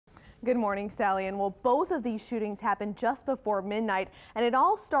Good morning, Sally. And well, both of these shootings happened just before midnight, and it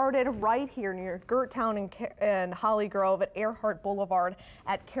all started right here near Gerttown and Holly Grove at Earhart Boulevard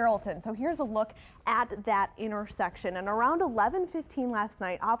at Carrollton. So here's a look at that intersection. And around 11:15 last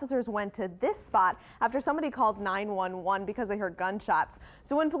night, officers went to this spot after somebody called 911 because they heard gunshots.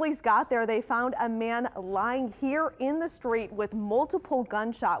 So when police got there, they found a man lying here in the street with multiple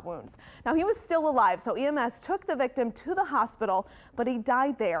gunshot wounds. Now, he was still alive, so EMS took the victim to the hospital, but he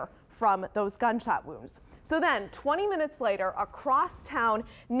died there from those gunshot wounds. So then 20 minutes later, across town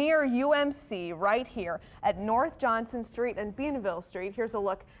near UMC right here at North Johnson Street and Beanville Street, here's a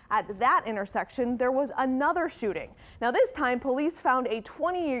look at that intersection, there was another shooting. Now this time police found a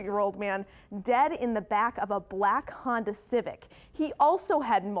 20-year-old man dead in the back of a black Honda Civic. He also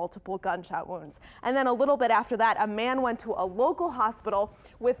had multiple gunshot wounds. And then a little bit after that, a man went to a local hospital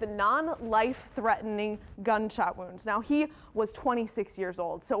with non-life-threatening gunshot wounds. Now he was 26 years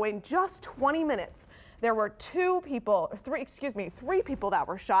old. So in just 20 minutes, there were three people that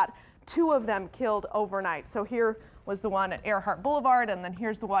were shot, 2 of them killed overnight. So here was the one at Earhart Boulevard, and then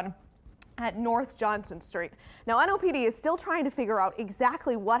here's the one at North Johnson Street. Now, NOPD is still trying to figure out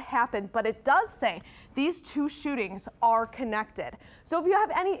exactly what happened, but it does say these 2 shootings are connected. So if you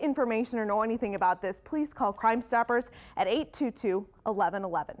have any information or know anything about this, please call Crime Stoppers at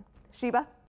 822-1111. Sheba?